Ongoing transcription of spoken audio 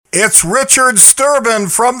It's Richard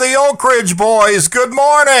Sterban from the Oak Ridge Boys. Good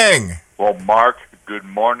morning. Well, Mark, good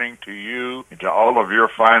morning to you and to all of your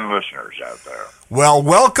fine listeners out there. Well,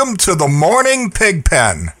 welcome to the Morning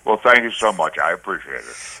Pigpen. Well, thank you so much. I appreciate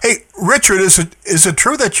it. Hey, Richard, is it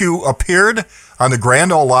true that you appeared on the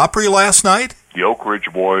Grand Ole Opry last night? The Oak Ridge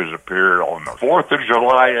Boys appeared on the 4th of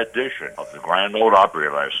July edition of the Grand Ole Opry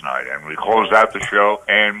last night, and we closed out the show.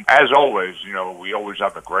 And as always, we always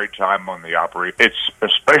have a great time on the Opry. It's a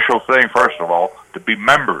special thing, first of all, to be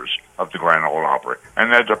members of the Grand Ole Opry.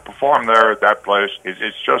 And then to perform there at that place, it's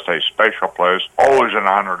just a special place. Always an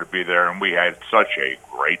honor to be there, and we had such a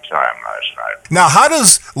great time last night. Now, how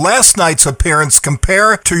does last night's appearance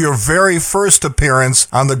compare to your very first appearance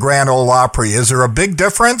on the Grand Ole Opry? Is there a big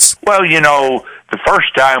difference? Well, the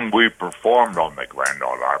first time we performed on the Grand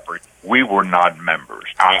Ole Opry, we were not members.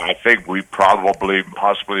 I think we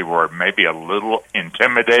possibly were maybe a little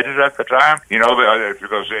intimidated at the time,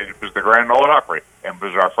 because it was the Grand Ole Opry, and it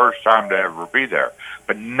was our first time to ever be there.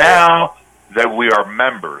 But now that we are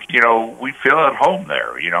members, we feel at home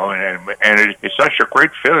there, and it's such a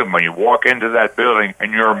great feeling when you walk into that building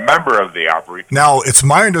and you're a member of the Opry. Now, it's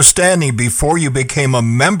my understanding before you became a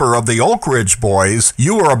member of the Oak Ridge Boys,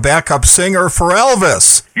 you were a backup singer for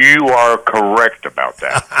Elvis. You are correct about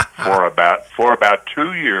that. For about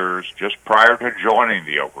 2 years, just prior to joining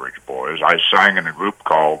the Oak Ridge Boys, I sang in a group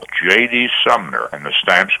called J.D. Sumner and the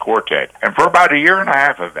Stamps Quartet. And for about a year and a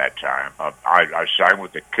half of that time, I sang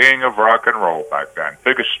with the king of rock and roll back then,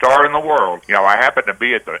 biggest star in the world. I happened to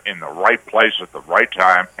be in the right place at the right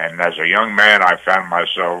time, and as a young man, I found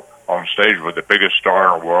myself on stage with the biggest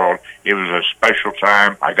star in the world. It was a special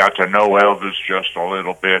time. I got to know Elvis just a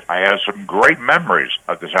little bit. I had some great memories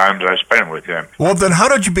of the times I spent with him. Well, then how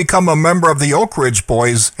did you become a member of the Oak Ridge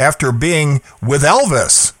Boys after being with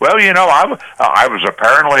Elvis? Well, I was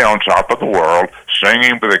apparently on top of the world,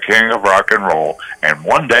 singing with the king of rock and roll, and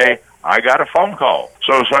one day I got a phone call.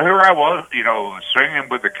 So here I was, singing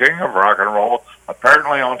with the king of rock and roll,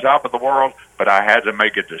 apparently on top of the world, but I had to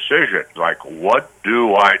make a decision, like, what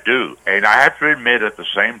do I do? And I have to admit, at the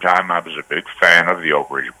same time, I was a big fan of the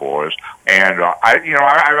Oak Ridge Boys, and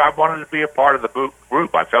I wanted to be a part of the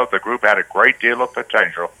group. I felt the group had a great deal of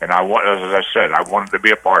potential, and I wanted to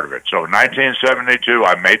be a part of it. So in 1972,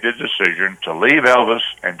 I made the decision to leave Elvis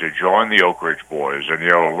and to join the Oak Ridge Boys. And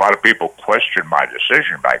a lot of people questioned my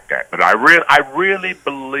decision back then, but I really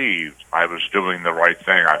believed I was doing the right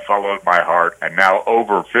thing. I followed my heart, and now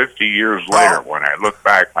over 50 years later, when I look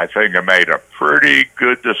back, I think I made a pretty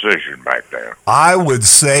good decision back then. I would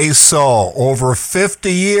say so. Over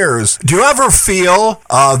 50 years. Do you ever feel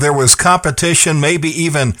there was competition, maybe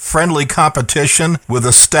even friendly competition with the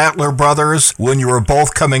Statler brothers when you were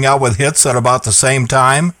both coming out with hits at about the same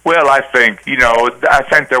time? Well, I think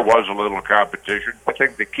there was a little competition. I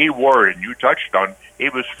think the key word, and you touched on,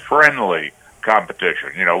 it was friendly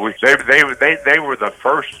competition. They were the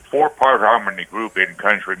first four-part harmony group in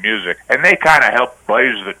country music, and they kind of helped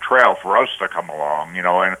blaze the trail for us to come along,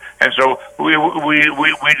 and so we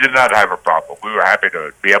did not have a problem. We were happy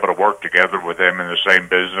to be able to work together with them in the same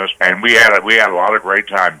business, and we had a lot of great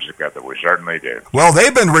times together. We certainly did. Well,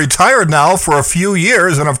 they've been retired now for a few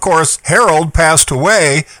years, and of course, Harold passed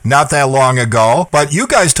away not that long ago, but you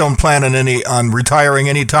guys don't plan on retiring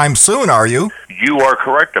anytime soon, are you? You are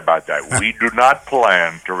correct about that. We do not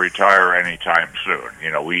plan to retire anytime soon.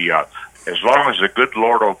 As long as the good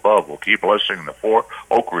Lord above will keep blessing the four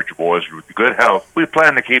Oak Ridge Boys with good health, we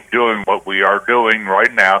plan to keep doing what we are doing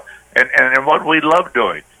right now and what we love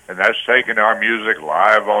doing. And that's taking our music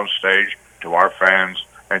live on stage to our fans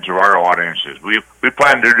and to our audiences. We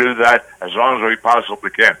plan to do that as long as we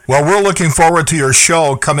possibly can. Well, we're looking forward to your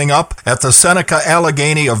show coming up at the Seneca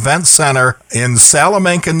Allegheny Event Center in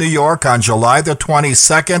Salamanca, New York on July the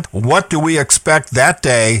 22nd. What do we expect that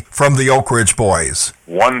day from the Oak Ridge Boys?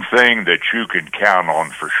 One thing that you can count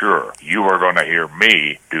on for sure, you are going to hear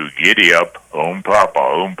me do Giddy Up,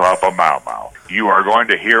 Papa, Mau Mau. You are going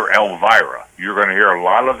to hear Elvira. You're going to hear a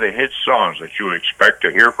lot of the hit songs that you expect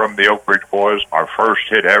to hear from the Oak Ridge Boys. Our first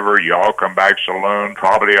hit ever, Y'all Come Back Saloon,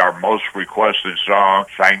 probably our most requested song,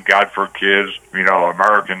 Thank God for Kids,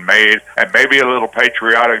 American Made, and maybe a little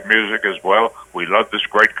patriotic music as well. We love this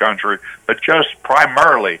great country, but just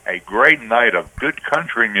primarily a great night of good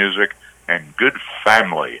country music and good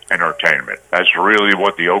family entertainment. That's really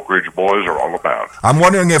what the Oak Ridge Boys are all about. I'm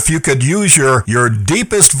wondering if you could use your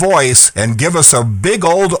deepest voice and give us a big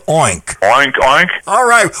old oink. Oink, oink. All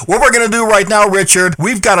right, what we're going to do right now, Richard,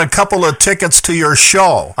 we've got a couple of tickets to your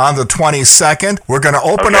show on the 22nd. We're going to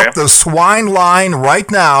open up the Swine line right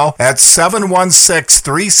now at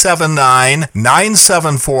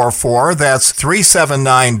 716-379-9744. That's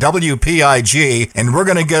 379-WPIG, and we're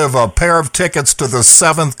going to give a pair of tickets to the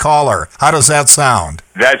 7th caller. How does that sound?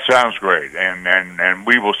 That sounds great, and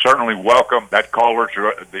we will certainly welcome that caller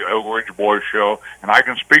to the Oak Ridge Boys show, and I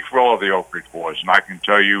can speak for all of the Oak Ridge Boys, and I can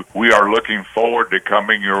tell you we are looking forward to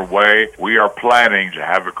coming your way. We are planning to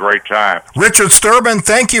have a great time. Richard Sterban,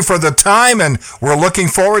 thank you for the time, and we're looking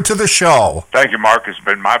forward to the show. Thank you, Mark. It's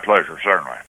been my pleasure, certainly.